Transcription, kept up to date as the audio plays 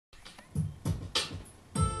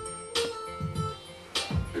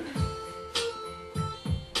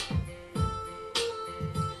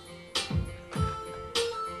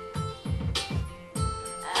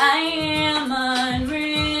I am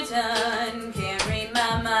unwritten, can't read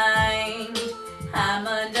my mind, I'm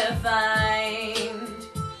undefined.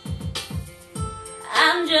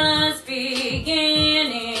 I'm just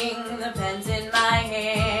beginning, the pen's in my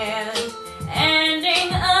hand, ending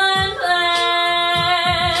unplanned.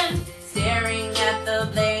 Staring at the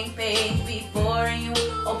blank page before you,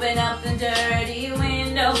 open up the dirty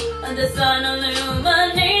window, and the sun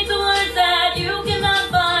illuminates the words that you cannot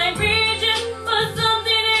find. Reaching for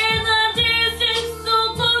something in the distance,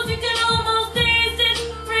 so close you can almost taste it.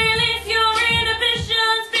 Release your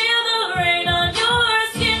inhibitions, feel the rain on your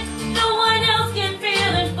skin. No one else can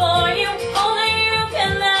feel it for you, only you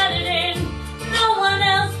can let it in. No one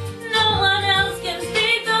else can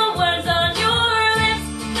speak the words on your lips.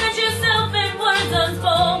 Let yourself in words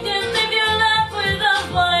unspoken, live your life with eyes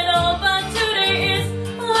wide open. Today is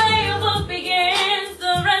where your book begins,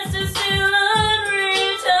 the rest is still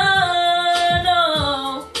unwritten.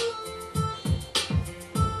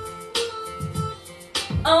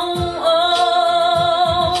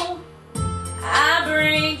 Oh, I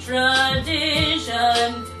break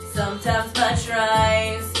tradition, sometimes my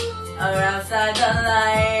tries are outside the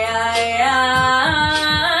line.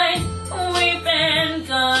 We've been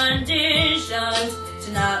conditioned to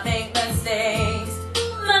not make mistakes,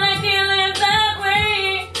 but I can't live that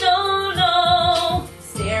way, no.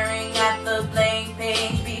 Staring at the blank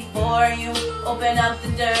page before you, open up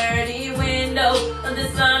the dirt